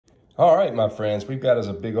All right, my friends, we've got us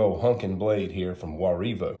a big old hunking blade here from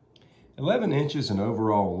WARIVO. 11 inches in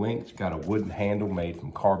overall length, got a wooden handle made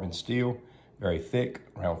from carbon steel, very thick,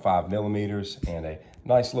 around 5 millimeters, and a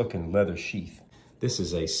nice looking leather sheath. This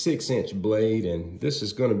is a 6-inch blade, and this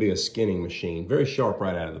is gonna be a skinning machine, very sharp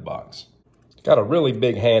right out of the box. Got a really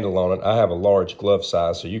big handle on it. I have a large glove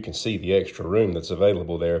size, so you can see the extra room that's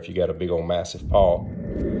available there if you got a big old massive paw.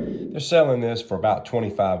 They're selling this for about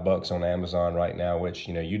 25 bucks on Amazon right now, which,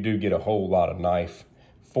 you do get a whole lot of knife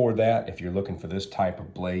for that. If you're looking for this type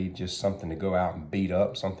of blade, just something to go out and beat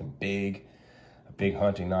up, something big, a big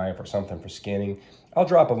hunting knife or something for skinning. I'll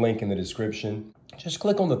drop a link in the description. Just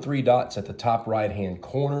click on the 3 dots at the top right-hand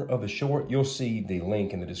corner of the short. You'll see the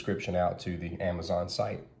link in the description out to the Amazon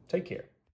site. Take care.